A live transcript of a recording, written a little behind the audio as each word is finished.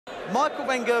Michael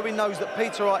van Gerwen knows that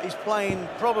Peter Wright is playing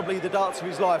probably the darts of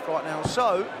his life right now,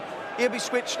 so he'll be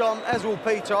switched on, as will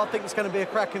Peter. I think it's going to be a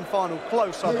cracking final.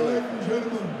 Close, I believe.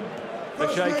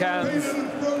 They shake hands.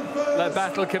 Let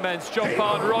battle commence. John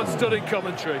Parton, Rod Studd in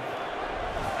commentary.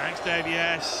 Thanks, Dave.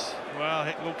 Yes. Well,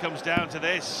 it all comes down to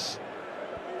this.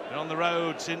 Been on the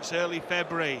road since early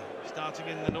February, starting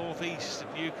in the northeast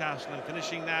of Newcastle and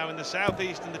finishing now in the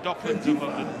southeast in the Docklands of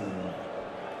London.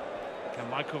 Can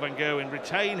Michael van Gerwen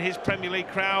retain his Premier League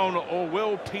crown, or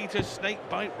will Peter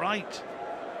Snakebite Wright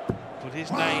put his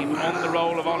name on the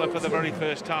roll of honour for the very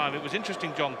first time? It was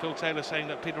interesting, John, Phil Taylor saying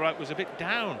that Peter Wright was a bit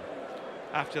down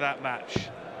after that match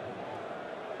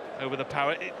over the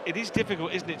power. It is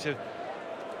difficult, isn't it, to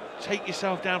take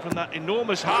yourself down from that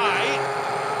enormous high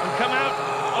and come out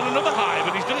on another high,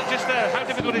 but he's done it just there. How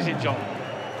difficult is it, John?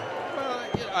 Well,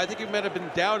 yeah, I think he might have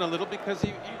been down a little because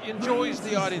he enjoys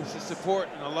the audience's support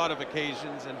on a lot of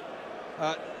occasions, and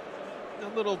a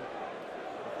little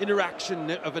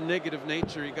interaction of a negative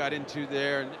nature he got into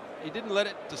there, and he didn't let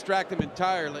it distract him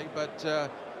entirely, but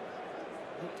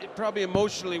it probably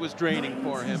emotionally was draining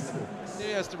for him.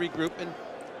 He has to regroup, and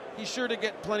he's sure to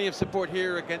get plenty of support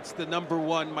here against the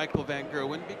 #1 Michael van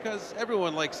Gerwen, because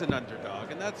everyone likes an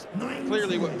underdog, and that's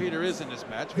clearly what Peter is in this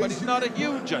match, but he's not a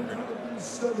huge underdog.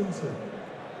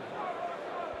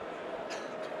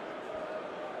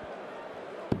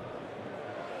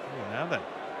 Now then,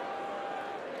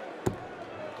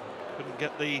 couldn't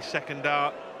get the second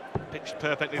dart pitched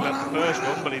perfectly, left the first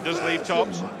one, but he does leave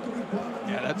tops.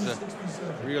 Yeah, that's a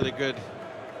really good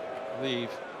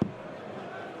leave.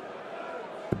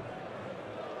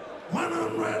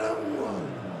 101.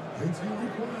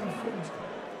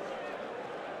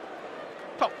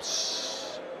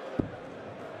 Tops.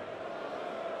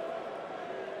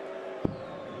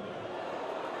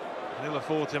 He'll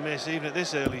afford to miss even at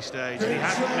this early stage. And he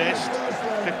hasn't missed.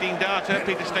 15 darter,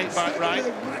 Peter Snakebite Wright.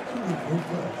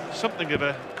 Something of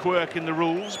a quirk in the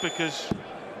rules, because,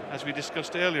 as we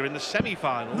discussed earlier, in the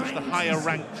semi-finals, the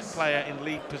higher-ranked player in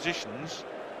league positions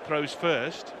throws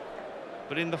first.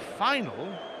 But in the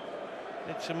final,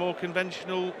 it's a more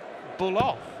conventional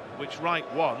bull-off, which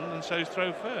Wright won, and so's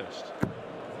throw first.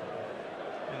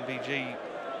 MVG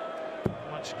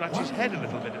might scratch his head a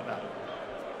little bit at that.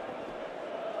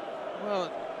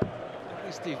 Well, at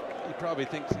least he probably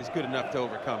thinks he's good enough to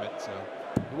overcome it, so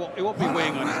it won't be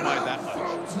weighing on his mind that much.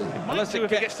 Unless it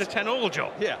gets to 10-all,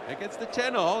 John. Yeah, it gets to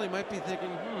 10-all, he might be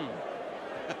thinking,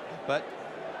 But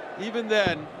even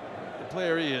then, the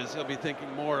player he is, he'll be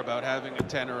thinking more about having a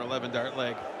 10 or 11 dart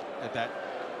leg at that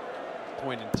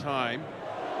point in time.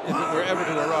 If it were ever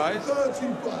to arise, it's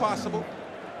possible.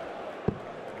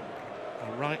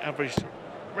 Wright averaged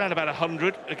around about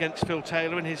 100 against Phil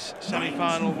Taylor in his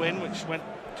semi-final win, which went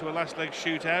to a last leg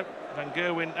shootout. Van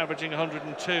Gerwen averaging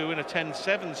 102 in a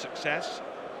 10-7 success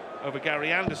over Gary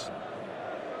Anderson.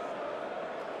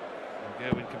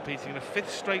 Van Gerwen competing in a 5th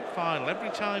straight final. Every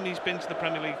time he's been to the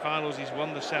Premier League finals, he's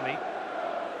won the semi.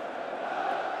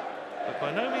 But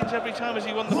by no means every time has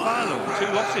he won the final. 2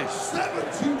 losses.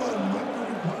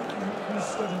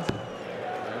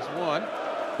 There's one.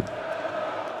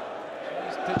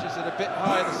 Pitches it a bit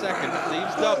high the second,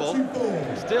 leaves double.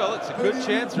 Still, it's a good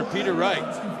chance for Peter Wright.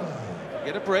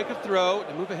 Get a break of throw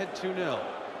and move ahead 2-0.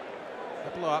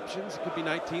 Couple of options, it could be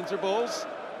 19s or bulls.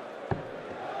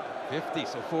 50,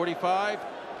 so 45.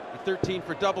 13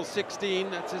 for double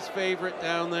 16, that's his favorite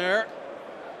down there.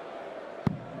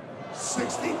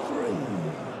 63.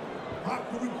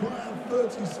 Mark will require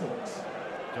 36.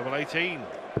 Double 18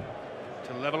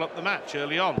 to level up the match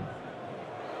early on.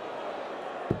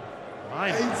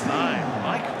 Michael.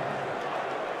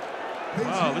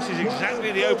 Wow, this is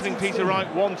exactly the opening Peter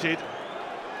Wright wanted.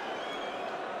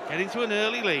 Get into an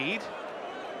early lead.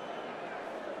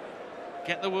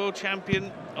 Get the world champion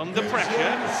under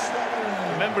pressure.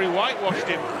 Remember, he whitewashed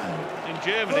him in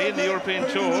Germany in the European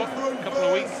Tour a couple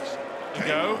of weeks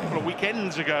ago, a couple of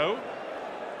weekends ago.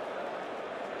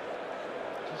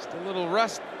 Just a little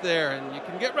rust there, and you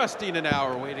can get rusty in an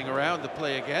hour waiting around to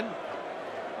play again.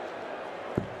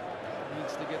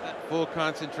 Needs to get that full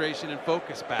concentration and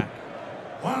focus back.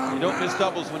 You don't miss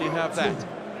doubles when you have that.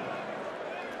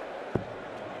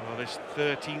 Well, this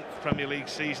 13th Premier League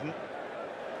season,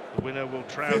 the winner will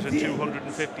trouser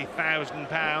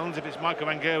 £250,000. If it's Michael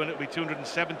van Gerwen, it'll be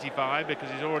 275, because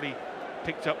he's already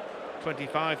picked up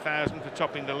 25,000 for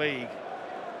topping the league.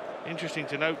 Interesting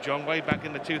to note, John, way back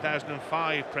in the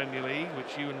 2005 Premier League,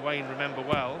 which you and Wayne remember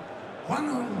well,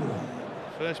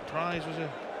 first prize was a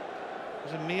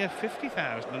mere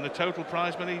 50,000, and the total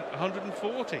prize money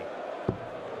 140.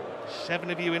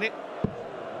 7 of you in it.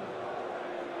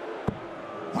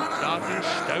 Starting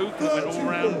Stoke, that went all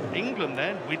around England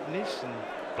then, Widnes and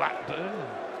Blackburn,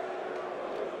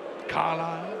 and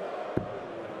Carlisle.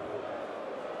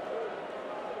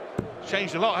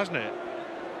 Changed a lot, hasn't it?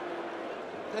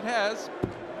 It has.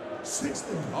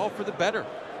 60. All for the better.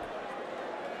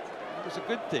 It was a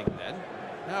good thing then.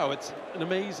 Now it's an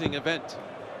amazing event.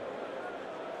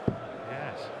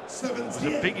 Yes. It was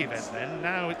a big event then,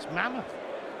 now it's mammoth.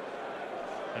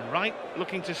 And Wright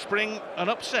looking to spring an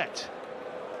upset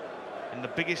in the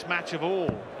biggest match of all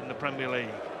in the Premier League.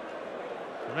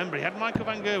 Remember, he had Michael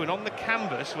van Gerwen on the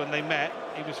canvas when they met.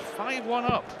 He was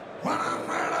 5-1 up.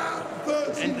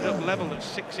 Ended up level at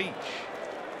 6 each.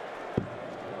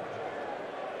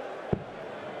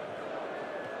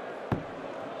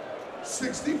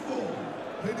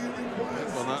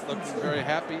 Well, not looking very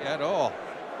happy at all.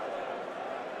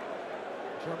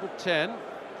 Trouble 10.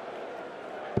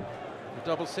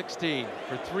 Double 16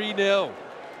 for 3-0.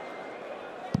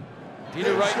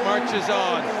 Peter Wright marches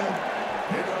on.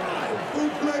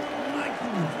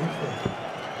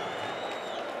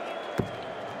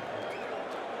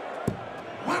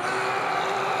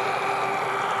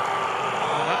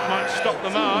 That might stop the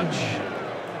march.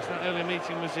 That earlier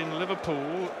meeting was in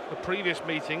Liverpool. The previous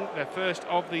meeting, their first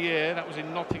of the year, that was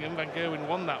in Nottingham. Van Gerwen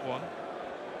won that one.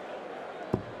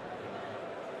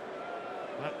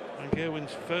 Van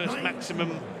Gerwen's first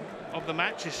maximum of the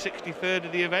match is 63rd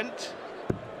of the event.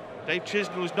 Dave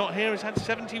Chisnell, who's not here, has had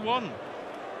 71.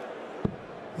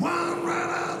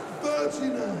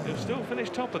 He'll still finish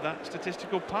top of that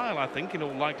statistical pile, I think, in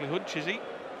all likelihood, Chizzy.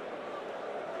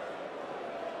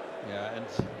 Yeah, and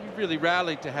he really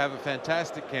rallied to have a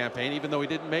fantastic campaign, even though he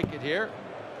didn't make it here.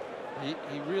 He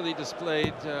really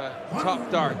displayed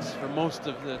top darts for most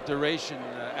of the duration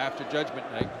after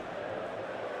Judgment Night.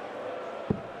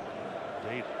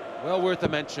 Indeed. Well worth a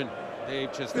mention,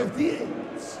 Dave Chisnell. 58.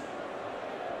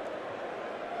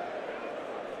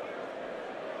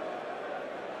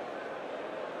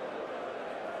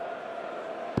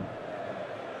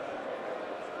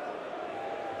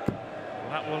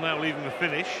 That will now leave him a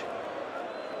finish.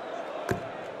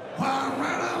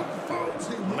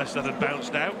 Unless that had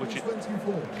bounced out, which it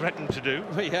threatened to do.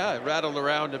 Well, yeah, it rattled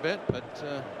around a bit, but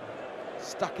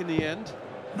stuck in the end.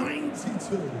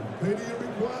 92.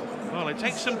 Well, it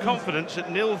takes some confidence at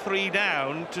 0-3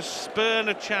 down to spurn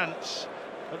a chance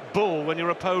at bull when your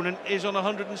opponent is on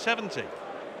 170.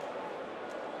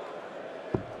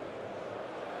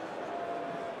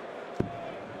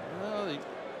 Well,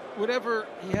 whatever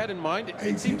he had in mind,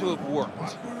 it seemed to have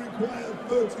worked.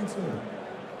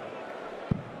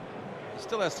 He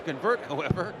still has to convert,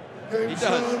 however. He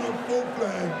does.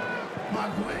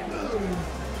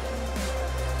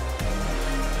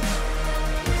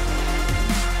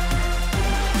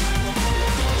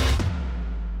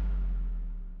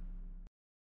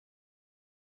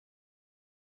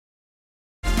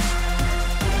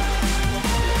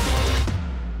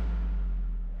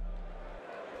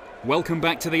 Welcome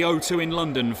back to the O2 in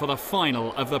London for the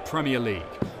final of the Premier League.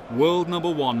 World number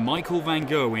 1 Michael van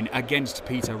Gerwen against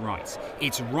Peter Wright.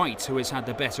 It's Wright who has had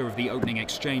the better of the opening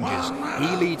exchanges.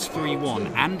 He leads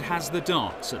 3-1 and has the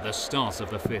darts at the start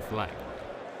of the 5th leg.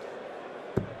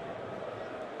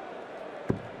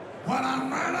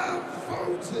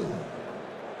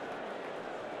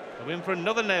 We're in for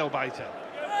another nail biter.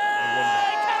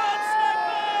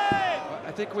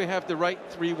 I think we have the right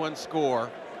 3-1 score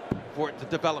for it to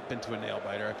develop into a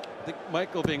nail-biter. I think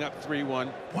Michael being up 3-1,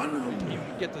 you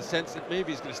get the sense that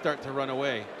maybe he's going to start to run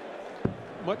away.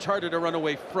 Much harder to run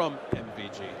away from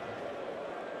MVG.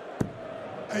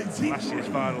 Last year's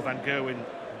final, Van Gerwen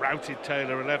routed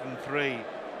Taylor 11-3.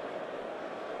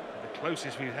 The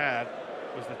closest we've had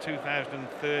was the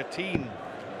 2013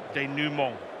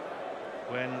 denouement,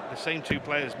 when the same two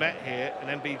players met here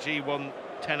and MVG won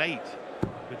 10-8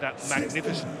 with that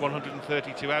magnificent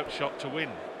 132 outshot to win.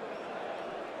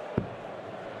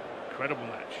 Incredible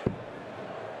match.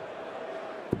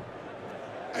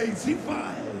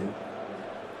 85.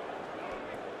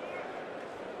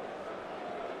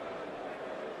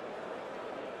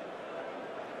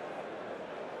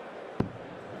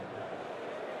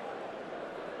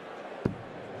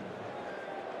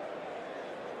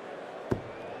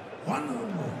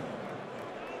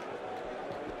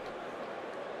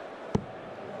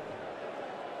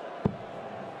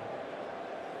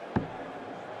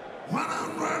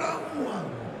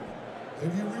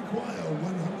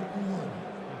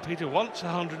 Peter wants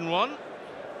 101.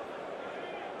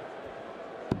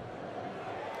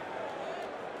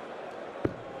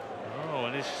 Oh,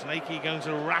 and is Snaky going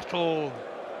to rattle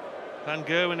Van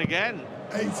Gerwen again?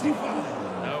 85.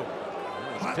 No.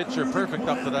 Picture perfect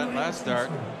up to that last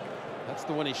start. That's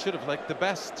the one he should have liked the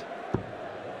best.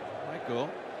 Michael,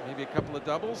 maybe a couple of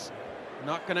doubles.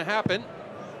 Not going to happen.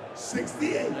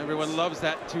 68. Everyone loves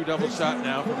that 2 double shot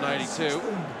now from 92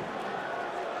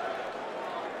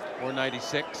 or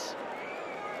 96.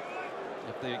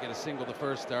 If they get a single the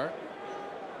first start.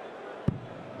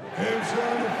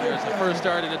 There's the first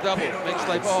start in a double. Makes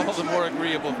life all the more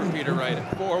agreeable for Peter Wright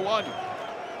at 4-1.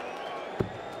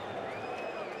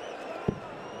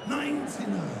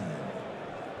 99.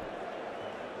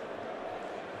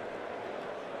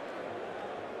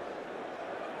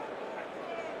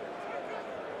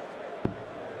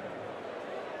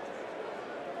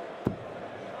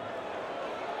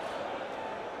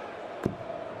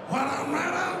 What I'm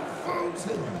right out, folks.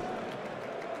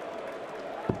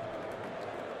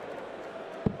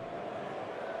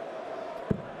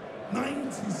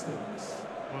 96.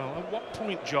 Well, at what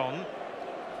point, John,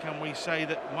 can we say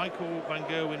that Michael van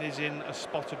Gerwen is in a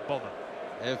spot of bother?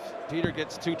 If Peter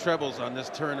gets 2 trebles on this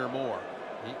turn or more,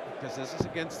 because this is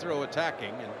against throw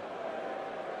attacking, and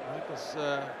Michael's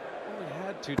only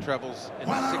had 2 trebles in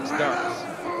 6 darts.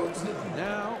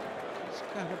 Now he's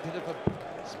got a bit of a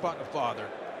spot of bother.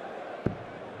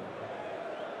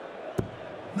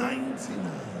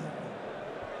 99.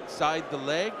 Inside the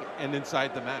leg and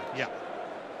inside the match. Yeah.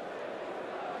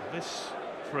 This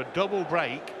for a double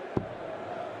break.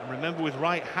 And remember, with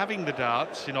Wright having the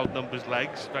darts in odd numbers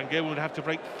legs, Van Gerwen would have to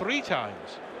break 3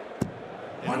 times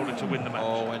in order to win the match.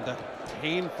 Oh, and a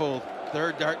painful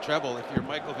 3rd dart treble if you're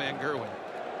Michael van Gerwen.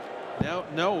 Now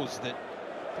knows that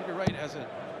Peter Wright has a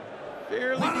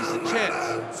fairly decent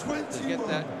chance to get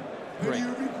that break. You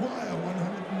require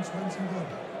 121.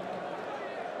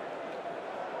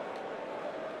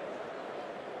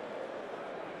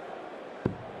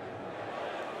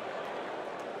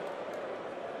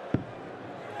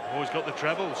 Always got the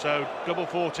treble, so double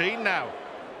 14 now.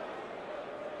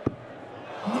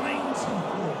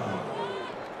 94.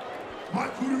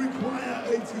 Michael require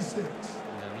 86.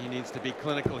 And he needs to be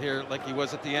clinical here like he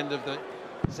was at the end of the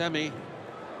semi.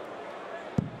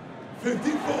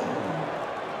 54.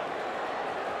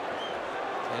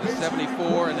 And a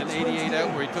 74 and an 88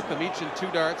 out where he took them each in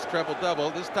 2 darts, treble double.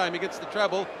 This time he gets the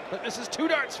treble, but misses 2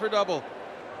 darts for double.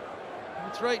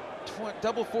 That's right,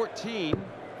 double 14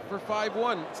 for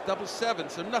 5-1. It's double 7,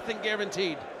 so nothing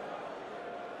guaranteed.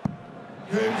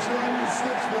 No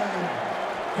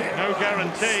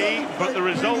guarantee, but the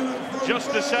result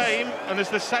just the same, and it's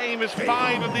the same as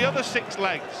 5 of the other 6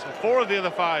 legs, or 4 of the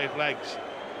other 5 legs.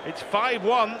 It's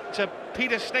 5-1 to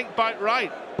Peter Snakebite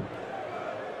Wright.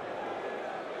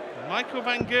 Michael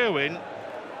van Gerwen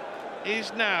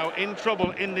is now in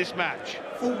trouble in this match.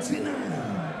 49.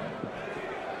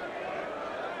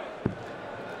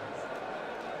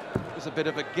 It was a bit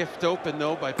of a gift open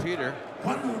though by Peter.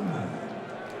 100.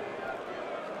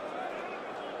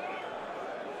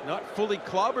 Not fully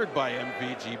clobbered by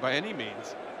MVG by any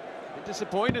means. You're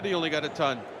disappointed he only got a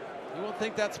ton. You won't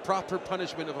think that's proper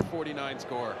punishment of a 49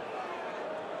 score.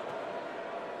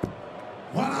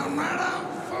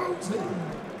 140.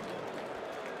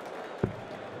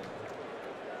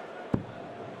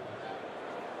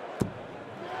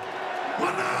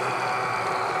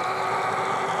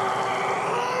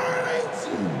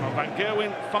 Van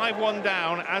Gerwen 5-1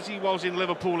 down as he was in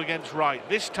Liverpool against Wright,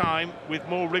 this time with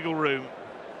more wriggle room,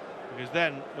 because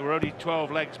then there were only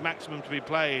 12 legs maximum to be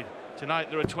played. Tonight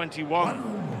there are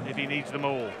 21 if he needs them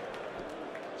all,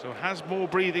 so has more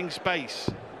breathing space.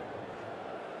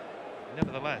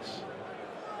 Nevertheless,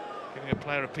 giving a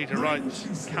player of Peter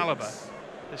Wright's calibre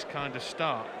this kind of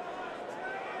start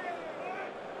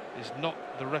is not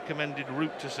the recommended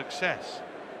route to success.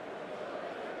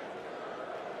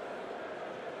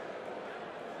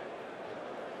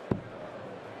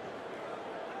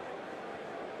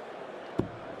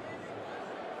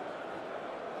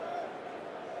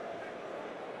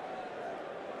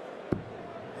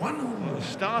 At the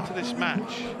start of this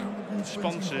match,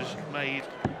 sponsors made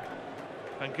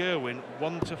Van Gerwen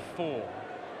 1-4,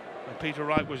 and Peter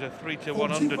Wright was a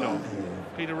 3-1 underdog.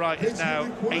 Peter Wright is now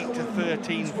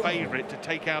 8-13 favourite to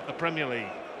take out the Premier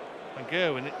League. Van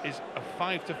Gerwen is a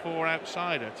 5-4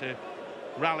 outsider to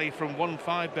rally from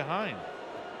 1-5 behind.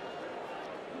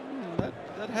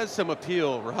 That has some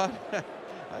appeal, Rod.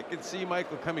 I can see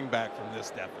Michael coming back from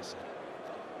this deficit.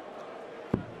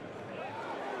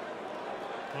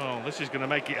 Well, this is going to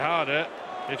make it harder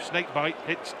if Snakebite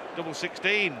hits double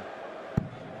 16.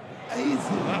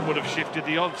 That would have shifted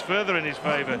the odds further in his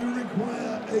favour. You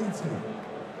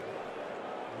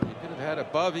could have had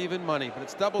above even money, but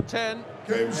it's double 10.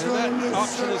 Game And that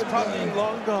option is probably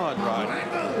long gone, Rod.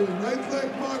 Red leg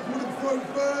Mike would have thrown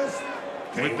first.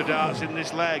 With the darts in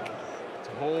this leg.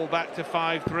 Hall back to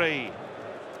 5-3. He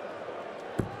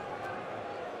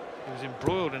was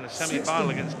embroiled in a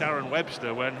semi-final against Darren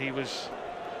Webster when he was,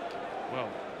 well,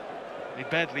 he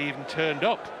barely even turned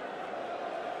up.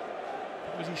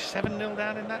 Was he 7-0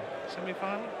 down in that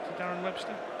semi-final to Darren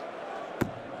Webster?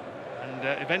 And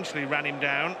eventually ran him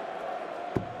down.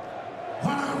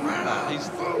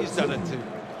 He's done it to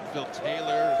Phil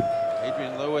Taylor,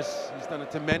 Adrian Lewis. He's done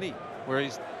it to many, where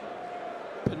he's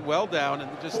been well down and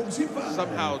just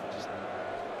somehow just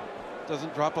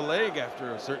doesn't drop a leg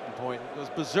after a certain point. It goes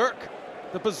berserk.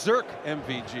 The berserk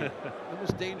MVG, the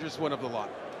most dangerous one of the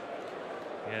lot.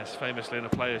 Yes, famously in a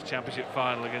Players' Championship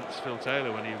final against Phil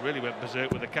Taylor when he really went berserk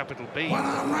with a capital B. It was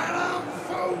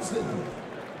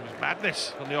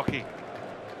madness on the hockey.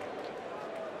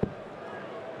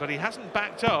 But he hasn't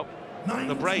backed up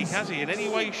the break, has he, in any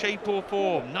way, shape or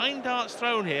form? 9 darts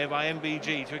thrown here by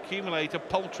MVG to accumulate a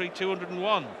paltry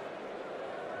 201.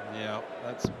 Yeah,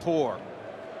 that's poor.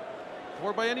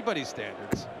 Poor by anybody's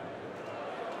standards.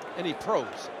 Any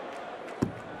pros.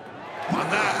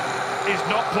 And that is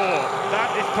not poor.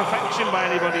 That is perfection by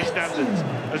anybody's standards.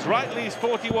 As Wright leads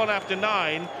 41 after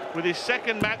 9 with his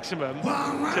second maximum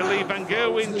to leave Van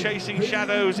Gerwen chasing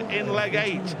shadows in leg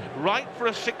 8. Wright for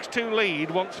a 6-2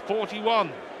 lead wants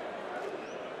 41.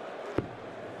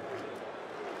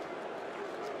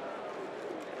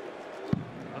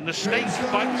 And the snake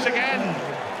bites again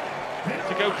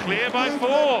to go clear by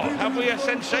 4. Have we a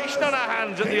sensation on our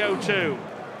hands at the O2?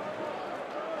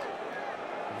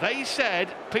 They said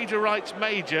Peter Wright's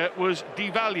major was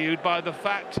devalued by the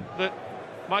fact that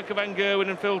Michael van Gerwen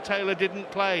and Phil Taylor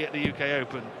didn't play at the UK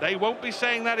Open. They won't be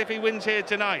saying that if he wins here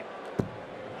tonight.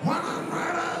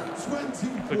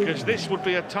 Because this would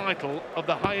be a title of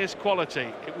the highest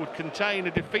quality. It would contain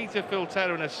a defeat of Phil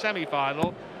Taylor in a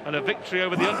semi-final and a victory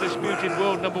over the undisputed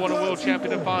world #1 and world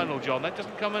champion in final, John. That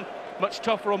doesn't come in much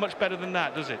tougher or much better than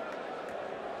that, does it?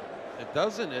 It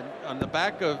doesn't, and on the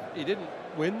back of, he didn't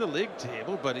win the league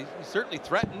table, but he certainly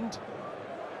threatened.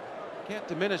 Can't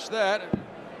diminish that.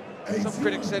 Some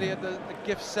critics said he had the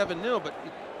gift 7-0, but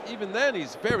even then he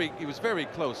was very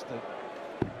close to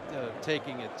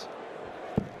taking it,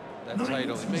 that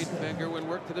title. He made Van Gerwen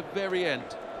work to the very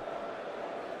end.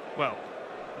 Well,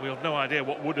 we have no idea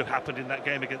what would have happened in that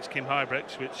game against Kim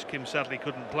Huybrechts, which Kim sadly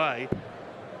couldn't play.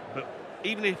 But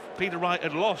even if Peter Wright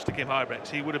had lost to Kim Huybrechts,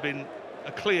 he would have been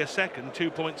a clear second, 2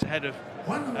 points ahead of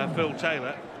Phil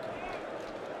Taylor.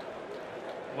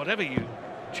 Whatever you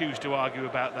choose to argue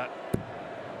about that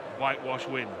whitewash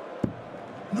win.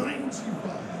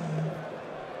 95.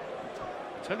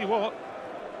 Tell you what,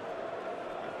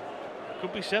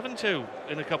 could be 7-2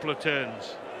 in a couple of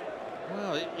turns.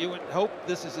 Well, you would hope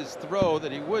this is his throw,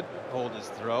 that he would hold his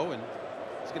throw, and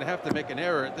he's going to have to make an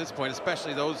error at this point,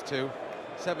 especially those two.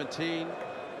 17,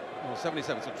 well,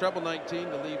 77, so treble 19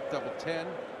 to leave double 10.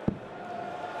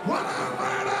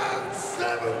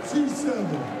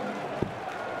 177.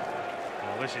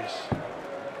 Well, this is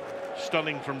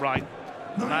stunning from Wright.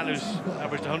 The man who's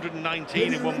averaged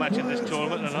 119 in one match in this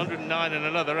tournament and 109 in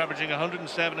another, averaging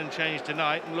 107 and change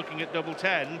tonight, and looking at double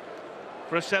 10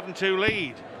 for a 7-2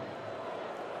 lead.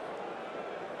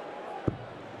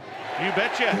 You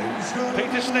betcha.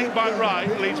 Peter Snakebite Wright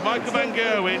leads Michael van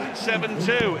Gerwen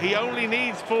 7-2. He only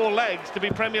needs 4 legs to be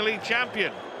Premier League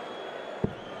champion.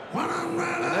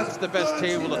 And that's the best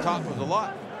table to top of the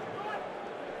lot.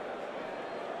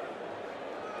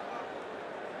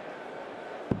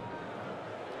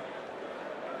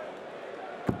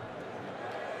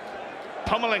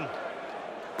 Pummeling.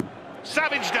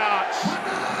 Savage darts.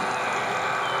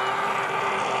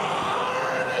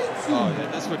 Oh, yeah,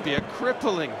 this would be a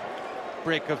crippling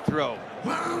break of throw.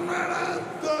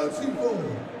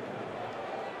 134.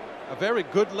 A very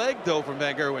good leg, though, from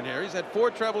Van Gerwen here. He's had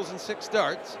 4 trebles and 6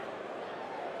 darts.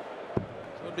 So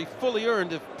it would be fully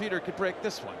earned if Peter could break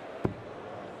this one.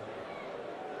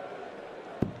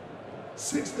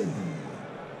 60.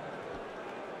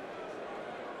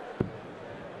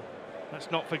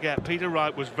 Let's not forget, Peter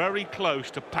Wright was very close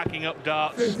to packing up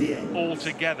darts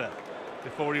altogether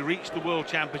before he reached the World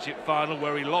Championship final,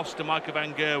 where he lost to Michael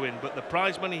van Gerwen. But the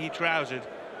prize money he trousered,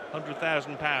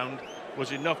 £100,000,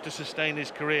 was enough to sustain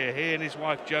his career. He and his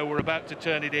wife Jo were about to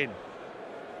turn it in.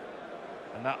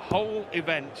 And that whole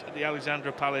event at the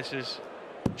Alexandra Palace has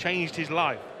changed his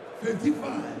life.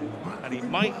 55. And he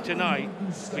might tonight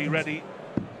be ready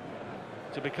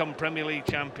to become Premier League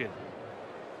champion.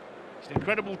 It's an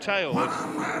incredible tale of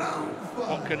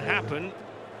what can happen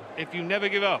if you never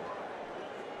give up.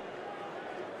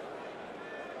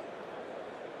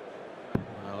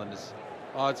 Well, and his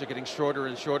odds are getting shorter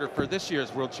and shorter for this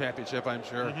year's World Championship, I'm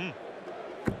sure.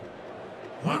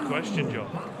 No question, John.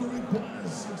 Michael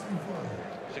requires 65.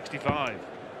 65.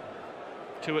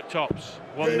 2 at tops.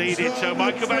 1 needed, so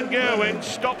Michael van Gerwen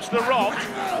stops the rot,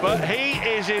 but he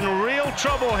is in real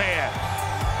trouble here.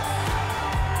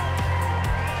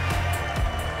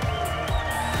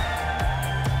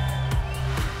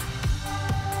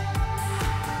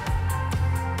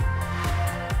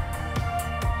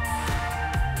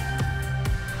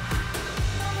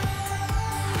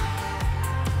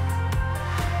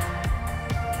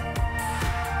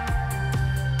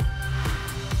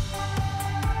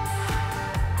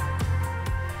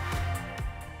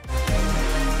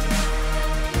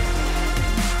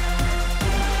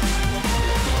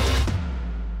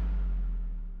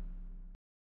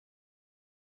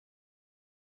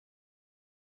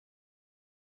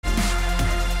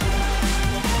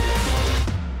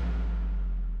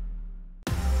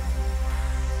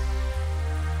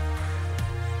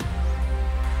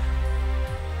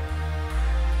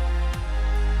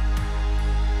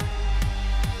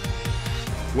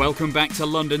 Welcome back to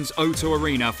London's O2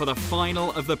 Arena for the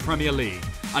final of the Premier League.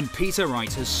 And Peter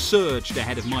Wright has surged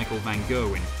ahead of Michael van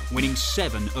Gerwen, winning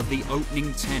 7 of the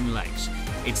opening 10 legs.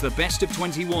 It's the best of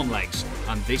 21 legs,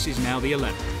 and this is now the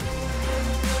 11th.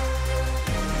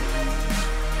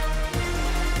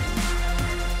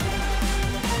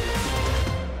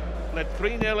 Led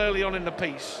 3-0 early on in the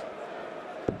piece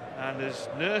and has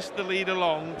nursed the lead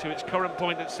along to its current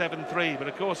point at 7-3. But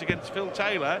of course, against Phil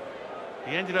Taylor,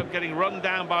 he ended up getting run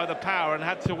down by the power and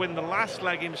had to win the last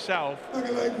leg himself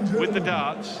with the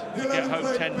darts to get home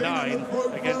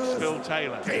 10-9 against Phil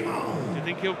Taylor. Do you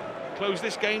think he'll close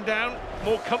this game down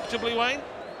more comfortably, Wayne?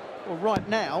 Well, right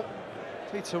now,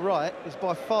 Peter Wright is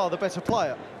by far the better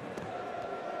player.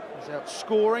 He's out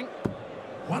scoring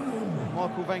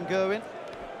Michael van Gerwen.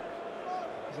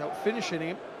 He's out finishing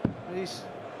him. And he's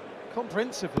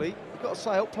comprehensively, you've got to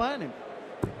say, out playing him.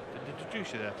 Didn't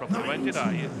introduce you there properly, Wayne, did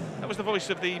I? That was the voice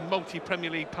of the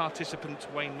multi-Premier League participant,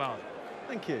 Wayne Mark.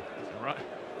 Thank you. All right.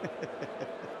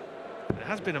 It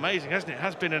has been amazing, hasn't it? It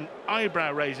has been an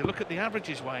eyebrow raiser. Look at the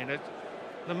averages, Wayne. An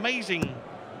amazing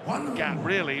gap,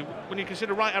 really. When you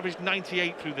consider Wright averaged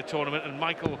 98 through the tournament and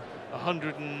Michael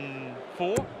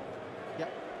 104. Yeah.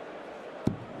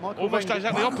 Michael Almost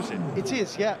exactly opposite. It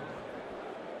is, yeah.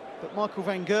 But Michael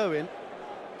van Gerwen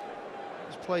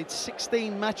has played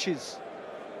 16 matches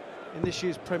in this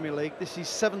year's Premier League. This is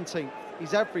 17th.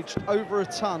 He's averaged over a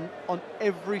ton on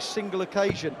every single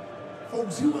occasion,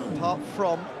 apart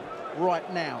from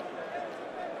right now.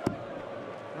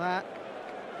 That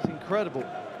is incredible.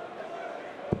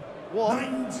 What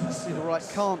Peter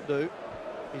Wright can't do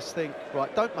is think,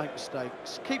 right, don't make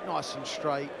mistakes, keep nice and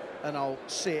straight, and I'll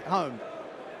see it home.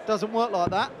 Doesn't work like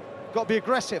that. Got to be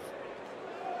aggressive.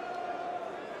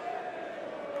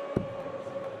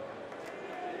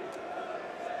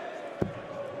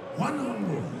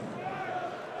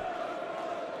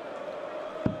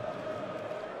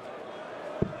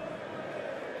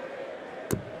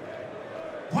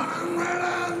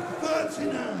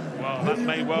 Well, that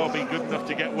may well be good enough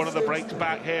to get one of the breaks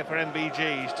back here for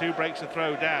MVGs. 2 breaks to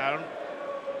throw down.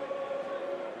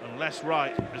 Unless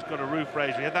Wright has got a roof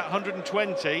raiser. He had that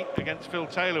 120 against Phil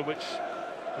Taylor, which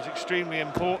was extremely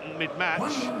important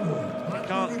mid-match. You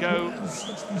can't go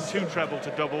 2 treble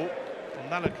to double on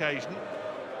that occasion.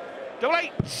 Double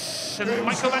 8s, and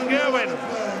Michael van Gerwen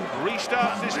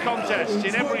restarts this contest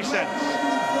in every sense.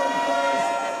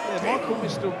 Yeah, Michael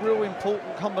missed a real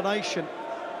important combination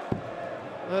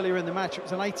earlier in the match. It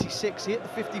was an 86. He hit the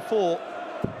 54.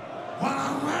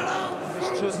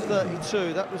 Missed 2 at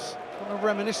 32. That was kind of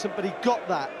reminiscent, but he got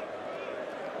that.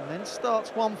 And then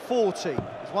starts 140.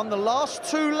 He's won the last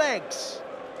 2 legs.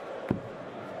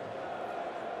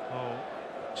 Oh,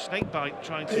 Snakebite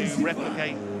trying to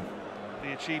replicate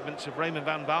the achievements of Raymond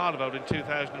van Barneveld in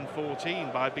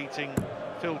 2014 by beating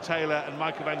Phil Taylor and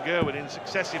Michael van Gerwen in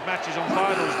successive matches on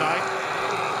finals night.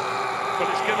 But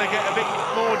it's going to get a bit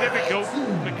more difficult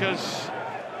because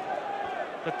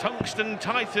the Tungsten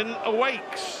Titan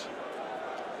awakes.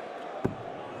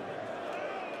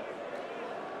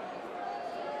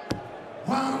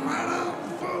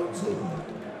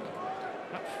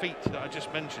 That feat that I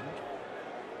just mentioned,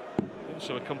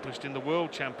 also accomplished in the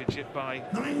World Championship by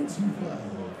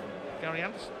Gary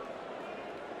Anderson.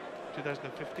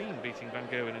 2015, beating van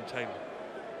Gerwen and Taylor.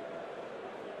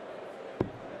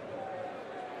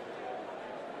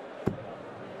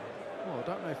 Well, I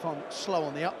don't know if I'm slow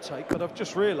on the uptake, but I've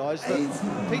just realised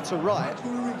that Peter Wright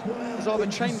has either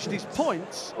changed his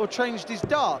points or changed his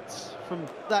darts from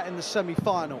that in the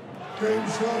semi-final.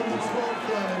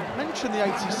 Mentioned the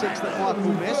 86 that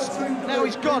Michael missed. Now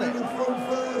he's got it.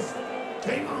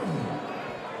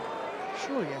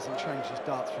 sure he hasn't changed his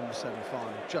darts from the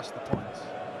semi-final, just the points.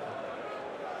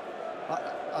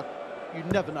 You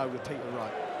never know with Peter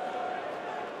Wright.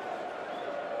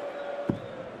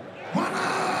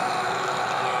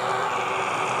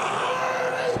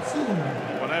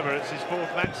 Whatever, it's his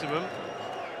fourth maximum.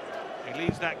 He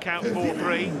leads that count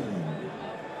 4-3.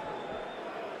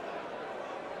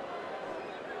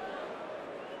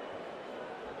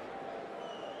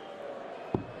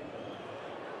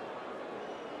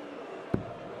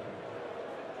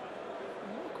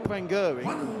 Michael van Gerwen.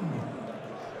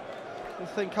 I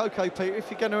think, okay, Peter,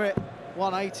 if you're going to hit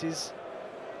 180s,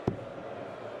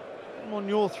 come on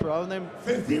your throw and then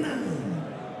 59.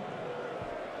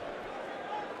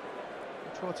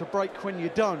 try to break when you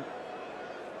don't.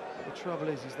 But the trouble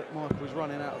is that Michael is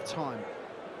running out of time.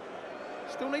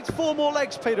 Still needs 4 more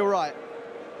legs, Peter Wright.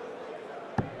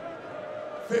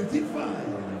 55.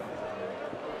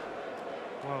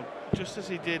 Well, just as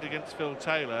he did against Phil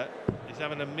Taylor, he's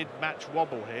having a mid-match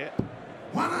wobble here.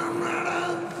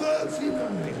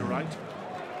 139. Peter Wright.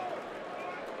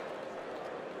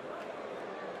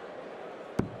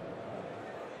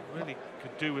 Really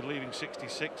could do with leaving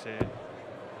 66 here.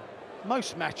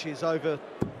 Most matches over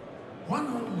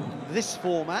this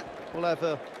format will have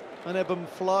an ebb and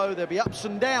flow. There'll be ups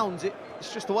and downs.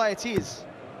 It's just the way it is.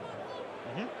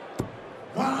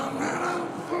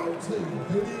 140.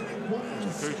 The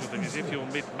crucial thing is if your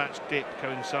mid-match dip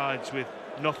coincides with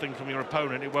nothing from your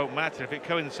opponent, it won't matter. If it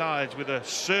coincides with a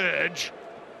surge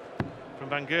from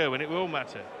Van Gerwen, it will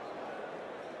matter.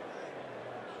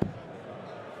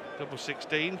 Double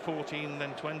 16, 14,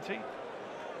 then 20.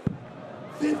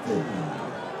 50.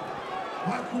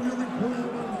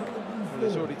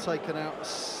 He's already taken out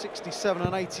 67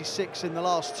 and 86 in the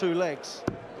last 2 legs.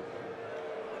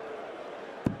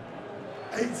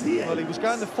 88. Well, he was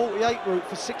going the 48 route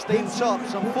for 16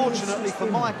 tops. Unfortunately for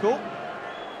Michael,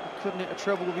 he couldn't hit a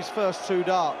treble with his first 2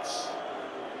 darts.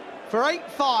 For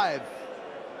 8-5.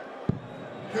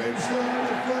 Game show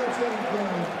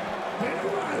 13.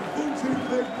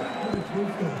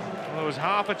 Well, there was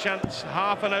half a chance,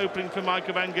 half an opening for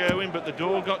Michael van Gerwen, but the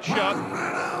door got shut.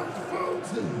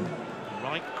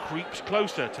 Wright creeps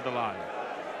closer to the line.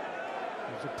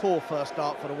 It was a poor first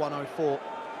dart for the 104.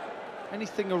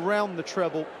 Anything around the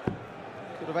treble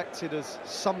could have acted as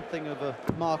something of a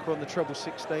marker on the treble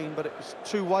 16, but it was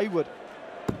too wayward.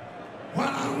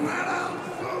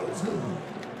 140.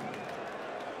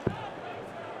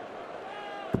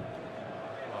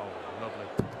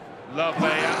 Lovely,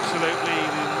 absolutely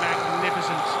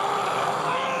magnificent,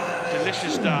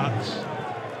 delicious darts.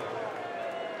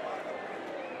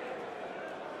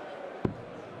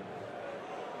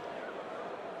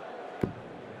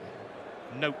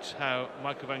 Note how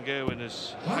Michael van Gerwen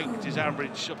has hiked his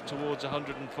average up towards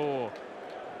 104.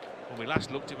 When we last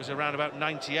looked, it was around about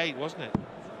 98, wasn't it?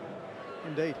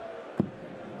 Indeed.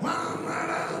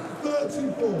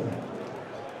 134.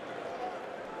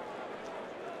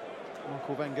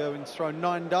 Michael van Gerwen's thrown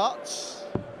 9 darts.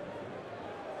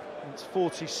 It's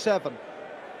 47.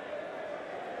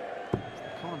 It's the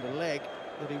kind of leg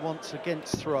that he wants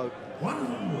against throw.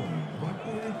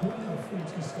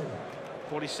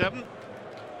 47,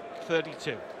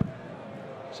 32.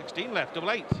 16 left,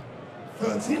 double 8.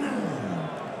 39.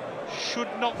 Should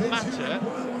not matter,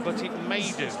 but it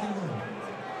may do.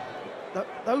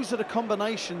 Those are the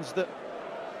combinations that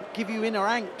give you inner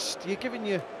angst. You're giving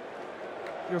your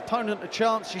opponent a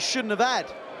chance you shouldn't have had.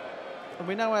 And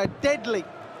we know how deadly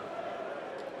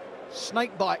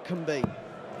snakebite can be.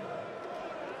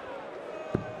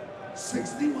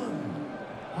 61.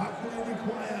 Michael will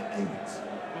require 8.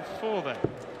 Well, 4 then.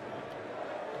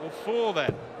 Well, 4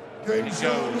 then. Game He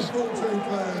show goes. 14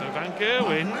 So Van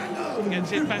Gerwen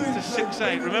gets it back to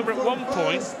 6-8. Remember, at one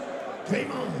point,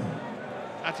 Game on.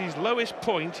 at his lowest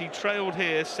point, he trailed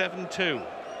here 7-2.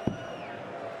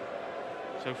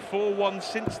 So 4-1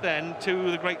 since then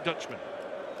to the great Dutchman.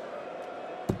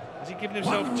 Has he given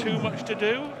himself too much to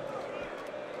do?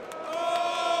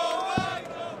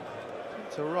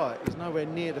 It's all right. He's nowhere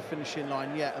near the finishing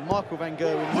line yet. And Michael van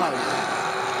Gerwen knows.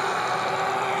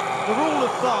 The rule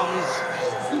of thumb is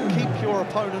keep your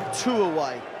opponent 2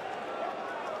 away.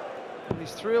 And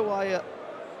he's 3 away at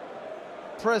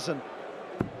present.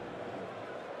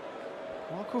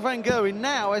 Michael van Gerwen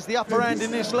now has the upper hand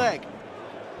in this leg.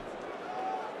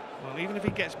 Well, even if he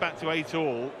gets back to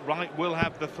 8-all, Wright will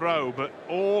have the throw, but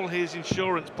all his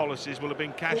insurance policies will have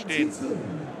been cashed in.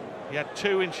 He had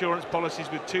 2 insurance policies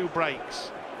with 2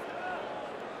 breaks.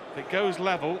 If it goes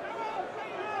level,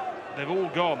 they've all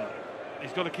gone.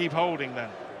 He's got to keep holding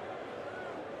then.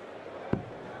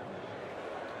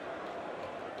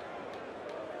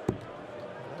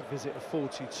 visit of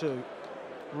 42.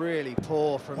 Really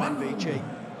poor from MVG,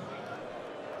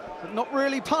 but not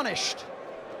really punished.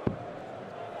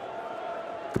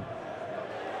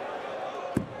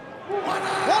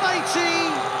 180,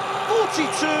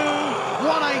 42,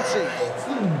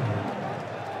 180.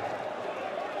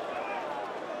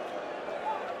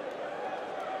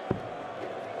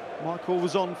 Michael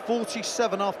was on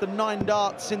 47 after 9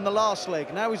 darts in the last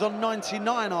leg. Now he's on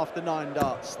 99 after 9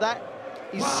 darts. That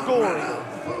is scoring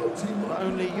that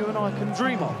only you and I can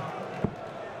dream of.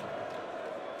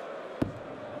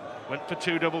 Went for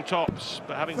 2 double tops,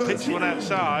 but having pitched one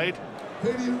outside,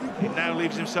 he now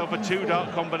leaves himself a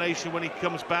 2-dart combination when he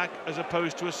comes back, as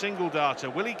opposed to a single darter.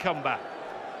 Will he come back?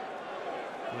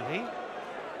 Will he?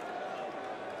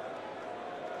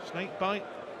 Snake bite,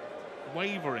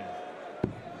 wavering,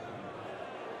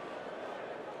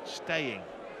 staying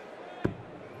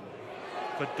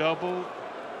for double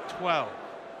 12.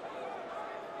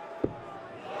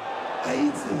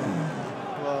 80.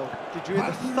 Well, did you hear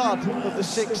the thud of the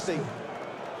 60?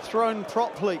 Thrown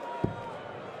properly.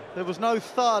 There was no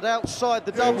thud outside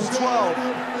the double 12.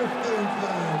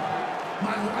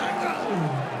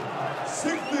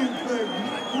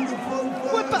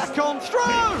 We're back on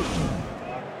throw!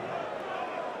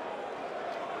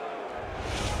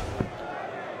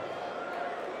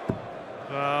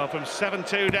 Well, from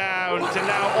 7-2 down to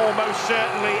now almost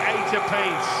certainly 8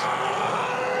 apiece.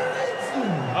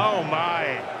 Oh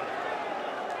my.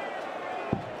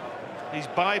 He's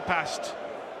bypassed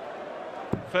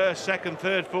first, second,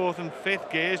 third, fourth and fifth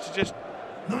gears to just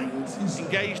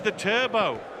engage the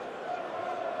turbo.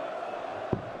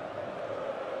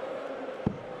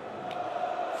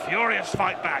 Furious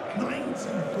fight back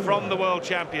from the world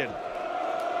champion.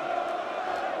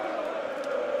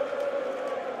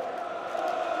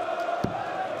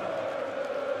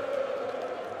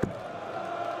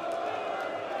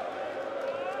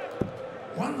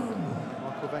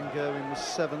 Michael van Gerwen was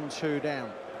 7-2 down.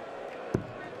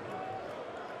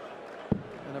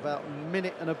 In about a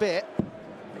minute and a bit,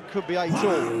 it could be 8 all.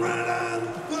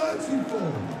 134.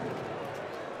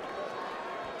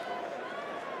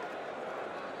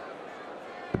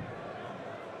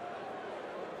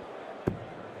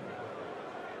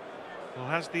 Well,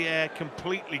 has the air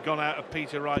completely gone out of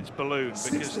Peter Wright's balloon?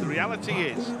 Because the reality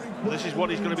is, and this is what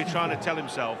he's going to be trying to tell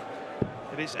himself,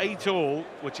 if it's 8 all,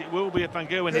 which it will be if Van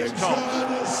Gerwen hits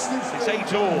tops, it's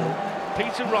 8 all.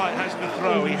 Peter Wright has the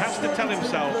throw. He has to tell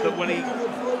himself that when he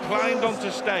climbed onto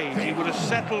stage, he would have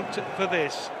settled for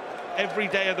this every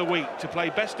day of the week, to play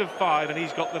best of 5, and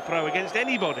he's got the throw against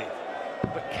anybody.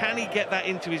 But can he get that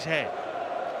into his head?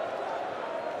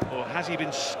 Or has he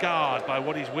been scarred by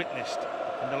what he's witnessed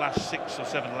in the last 6 or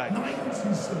 7 legs?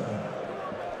 97.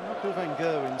 Michael van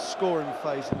Gerwen's scoring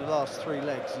phase in the last 3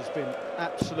 legs has been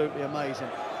absolutely amazing.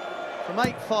 From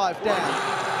 8-5 down,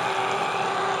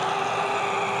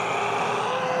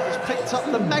 he's picked up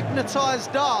the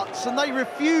magnetised darts and they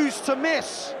refuse to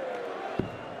miss.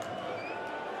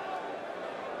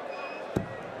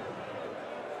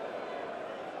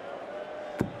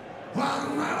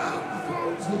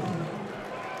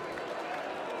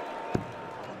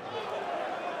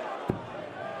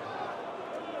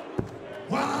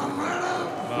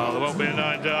 Well, there won't be a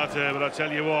 9-darter, but I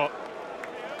tell you what,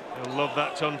 you'll love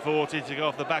that ton 40 to go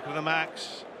off the back of the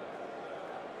max.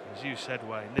 As you said,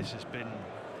 Wayne, this has been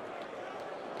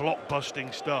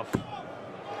block-busting stuff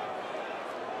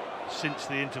since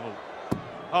the interval.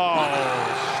 Oh,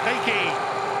 Snaky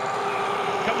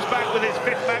comes back with his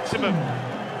 5th maximum.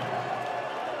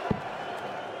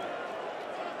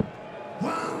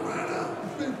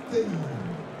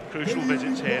 Crucial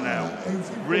visits here now.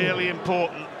 Really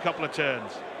important couple of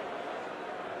turns.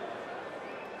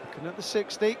 Looking at the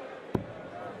 60.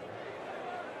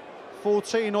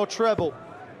 14 or treble.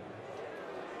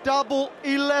 Double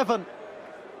 11.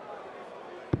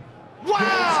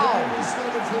 Wow!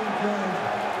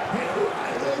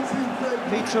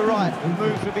 Peter Wright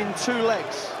moves within 2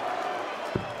 legs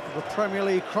of the Premier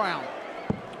League crown.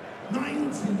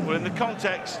 Well, in the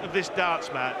context of this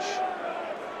darts match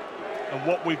and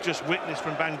what we've just witnessed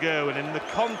from Van Gerwen, and in the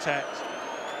context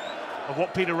of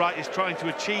what Peter Wright is trying to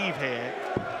achieve here,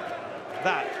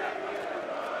 that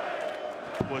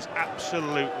was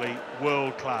absolutely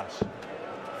world class.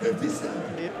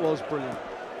 It was brilliant.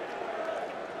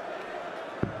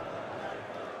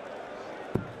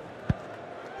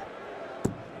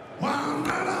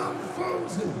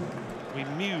 We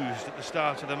mused at the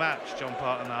start of the match, John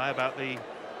Part and I, about the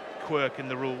quirk in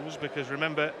the rules, because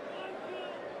remember,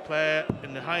 player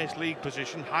in the highest league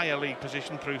position, higher league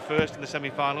position through first in the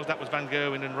semi-finals, that was Van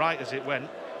Gerwen and Wright as it went.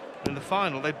 And in the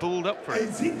final, they bulled up for it.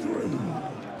 83.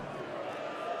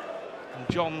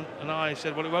 John and I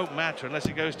said, well, it won't matter unless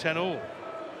it goes 10-all.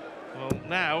 Well,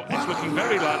 now it's looking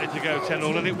very likely to go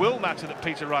 10-all, and it will matter that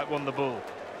Peter Wright won the ball.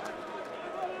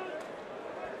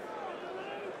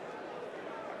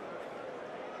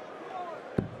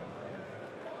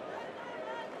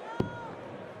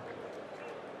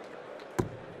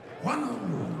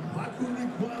 Michael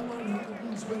require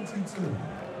 122.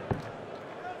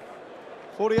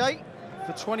 48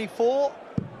 for 24.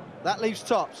 That leaves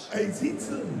tops.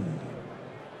 82.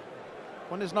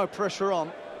 When there's no pressure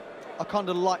on, I kind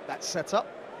of like that setup,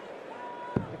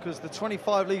 because the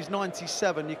 25 leaves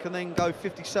 97. You can then go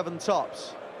 57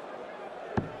 tops.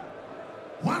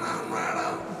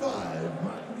 105.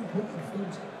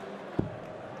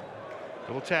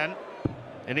 Double 10.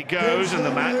 In it goes, and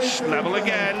the match level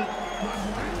again.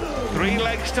 3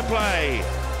 legs to play.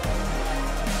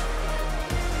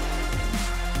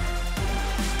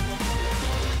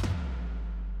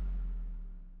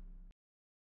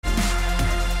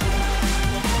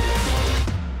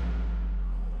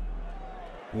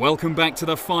 Welcome back to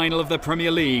the final of the Premier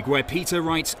League, where Peter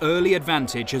Wright's early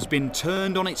advantage has been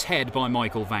turned on its head by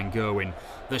Michael van Gerwen.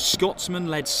 The Scotsman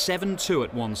led 7-2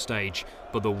 at one stage,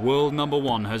 but the world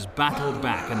 #1 has battled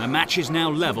back, and the match is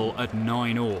now level at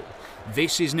 9-all.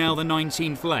 This is now the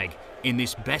 19th leg in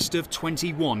this best of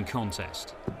 21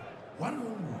 contest.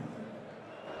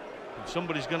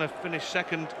 Somebody's going to finish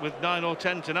second with 9 or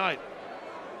 10 tonight.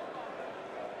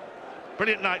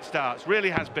 Brilliant night starts, really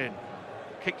has been.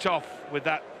 Kicked off with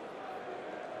that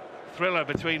thriller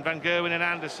between Van Gerwen and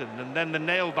Anderson, and then the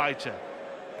nail-biter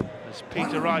as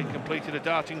Peter Wright completed a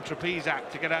darting trapeze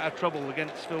act to get out of trouble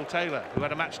against Phil Taylor, who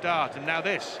had a match start, and now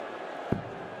this.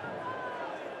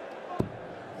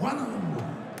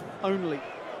 Only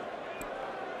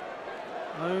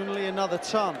another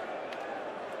ton.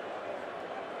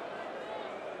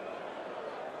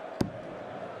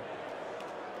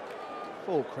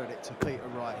 Full credit to Peter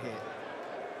Wright here.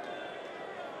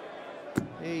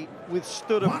 He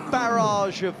withstood a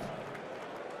barrage of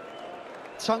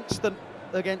tungsten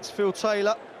against Phil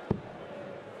Taylor,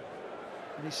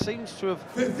 and he seems to have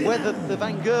weathered the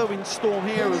Van Gerwen storm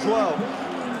here as well.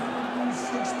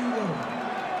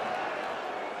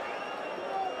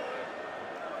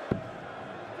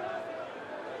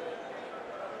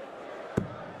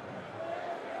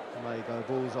 There you go,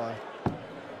 bullseye.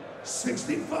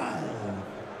 65.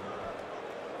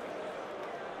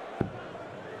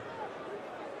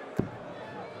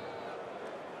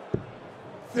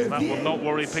 That will not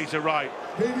worry Peter Wright.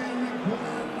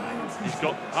 He's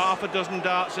got half a dozen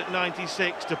darts at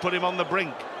 96 to put him on the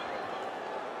brink.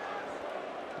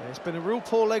 Yeah, it's been a real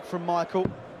poor leg from Michael.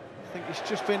 I think it's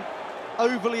just been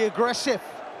overly aggressive.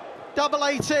 Double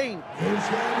 18. Peter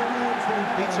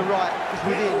Wright is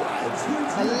within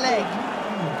a leg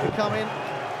becoming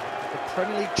the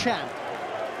Premier League champ.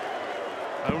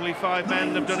 Only 5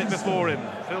 men have done it before him.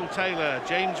 Phil Taylor,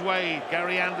 James Wade,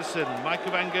 Gary Anderson,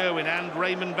 Michael van Gerwen and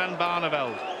Raymond van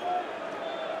Barneveld.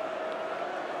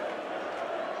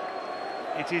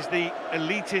 It is the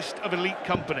elitist of elite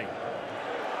company.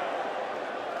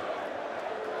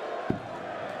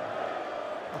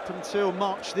 Up until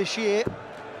March this year,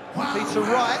 Peter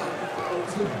Wright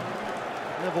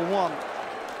never won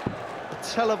a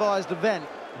televised event.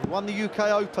 He won the UK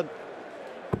Open.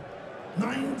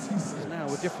 He's now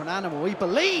a different animal. He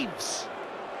believes.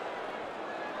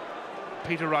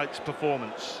 Peter Wright's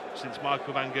performance since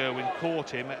Michael van Gerwen caught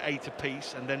him at 8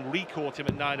 apiece and then re-caught him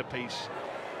at 9 apiece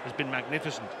has been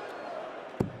magnificent.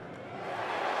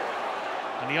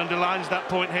 And he underlines that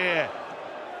point here.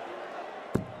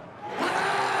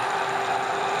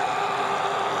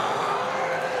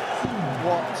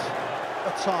 What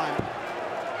a time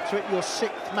to hit your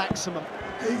 6th maximum.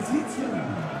 82.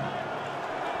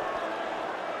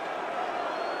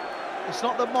 It's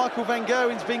not that Michael van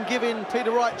Gerwen's been giving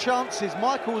Peter Wright chances.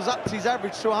 Michael has upped his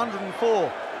average to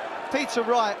 104. Peter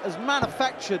Wright has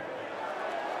manufactured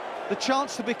the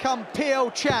chance to become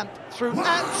PL champ through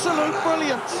absolute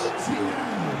brilliance.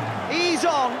 He's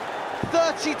on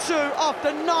 32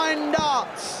 after 9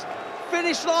 darts.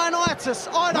 Finish line-itis?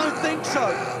 I don't think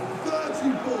so.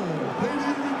 34.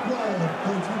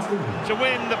 To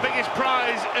win the biggest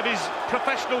prize of his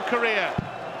professional career.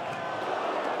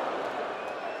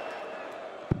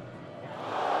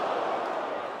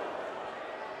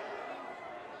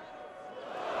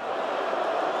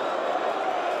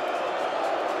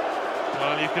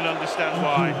 Well, you can understand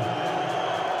why.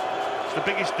 It's the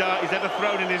biggest dart he's ever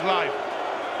thrown in his life.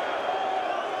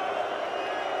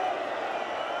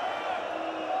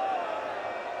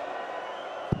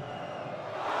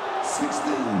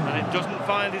 And it doesn't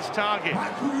find its target.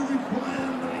 Michael require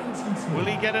 92. Will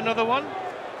he get another one?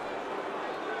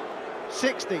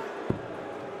 60.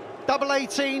 Double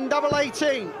 18, double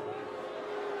 18.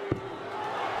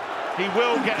 He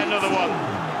will get another one.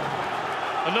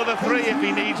 Another 3 if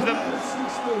he needs them.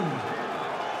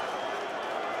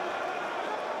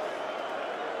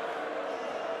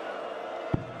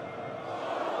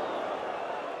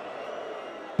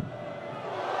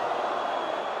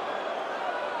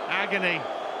 Agony.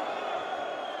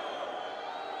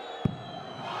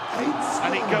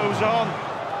 And it goes on.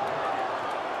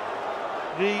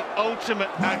 The ultimate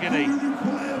agony.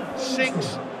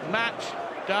 6 match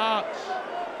darts.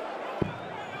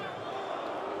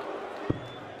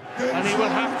 And he will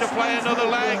have to play another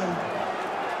leg.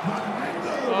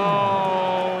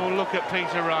 Oh, look at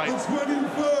Peter Wright. He's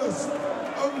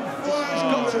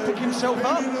got to pick himself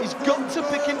up. He's got to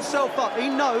pick himself up. He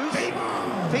knows,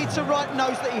 Peter Wright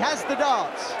knows that he has the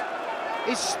darts.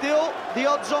 He's still the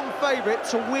odds-on favourite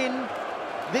to win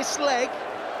this leg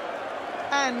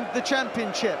and the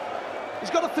championship. He's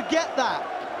got to forget that.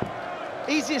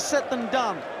 Easier said than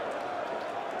done.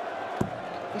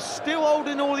 He's still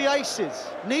holding all the aces.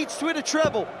 Needs to hit a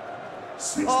treble.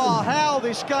 Oh, how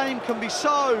this game can be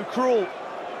so cruel.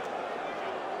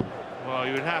 Well,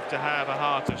 you would have to have a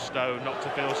heart of stone not to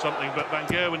feel something, but Van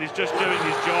Gerwen is just doing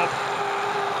his job,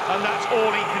 and that's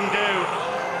all he can do.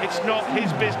 It's not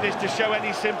his business to show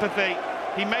any sympathy.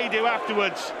 He may do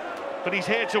afterwards, but he's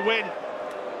here to win.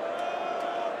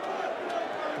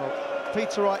 Well,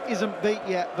 Peter Wright isn't beat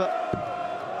yet, but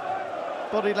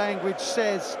body language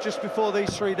says just before these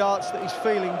 3 darts that he's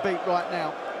feeling beat right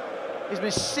now. He's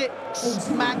missed 6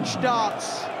 match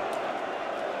darts.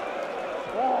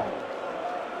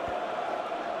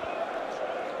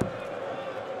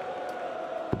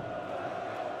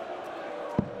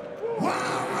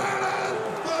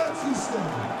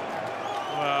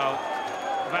 Well,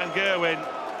 Van Gerwen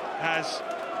has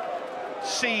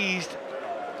seized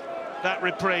that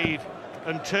reprieve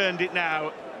and turned it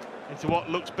now into what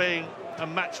looks being a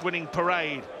match-winning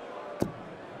parade.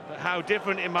 But how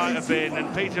different it might have been,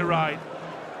 and Peter Wright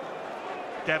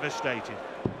devastated.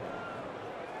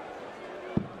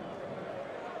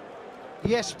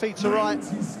 Yes, Peter Wright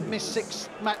missed 6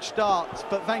 match darts,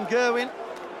 but Van Gerwen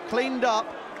cleaned up.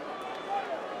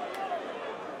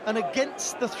 And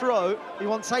against the throw, he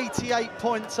wants 88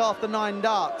 points after 9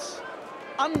 darts.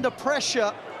 Under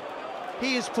pressure,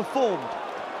 he has performed.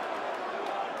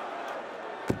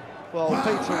 Well,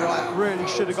 Peter Wright really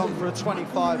should have gone for a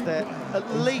 25 there. At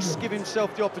least give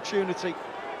himself the opportunity.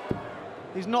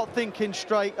 He's not thinking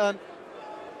straight, and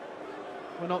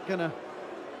we're not going to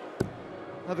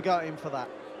have a go at him for that.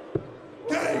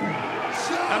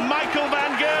 And Michael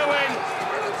van Gerwen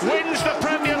wins the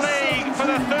Premier League for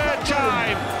the 3rd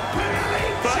time,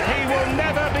 but he will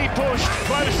never be pushed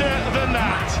closer than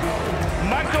that.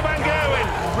 Michael van Gerwen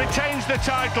retains the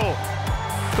title,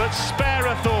 but spare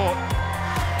a thought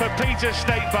for Peter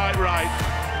Snakebite Wright.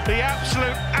 The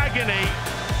absolute agony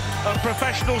of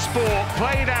professional sport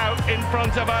played out in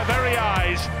front of our very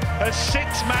eyes as 6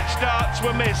 match darts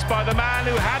were missed by the man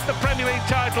who had the Premier League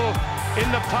title in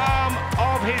the palm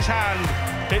of his hand.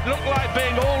 It looked like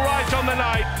being all right on the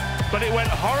night, but it went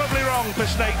horribly wrong for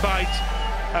Snakebite.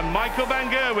 And Michael van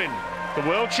Gerwen, the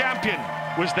world champion,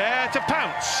 was there to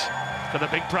pounce for the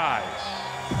big prize.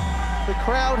 The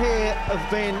crowd here have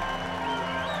been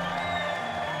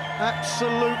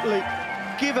absolutely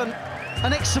given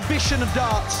an exhibition of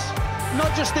darts,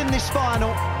 not just in this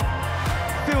final.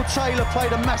 Phil Taylor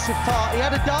played a massive part. He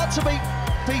had a dart to beat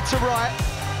Peter Wright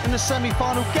in the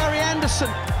semi-final. Gary Anderson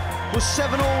was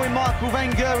 7-all with Michael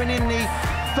van Gerwen in the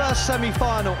first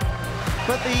semi-final.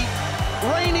 But the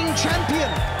reigning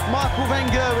champion, Michael van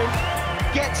Gerwen,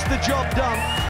 gets the job done.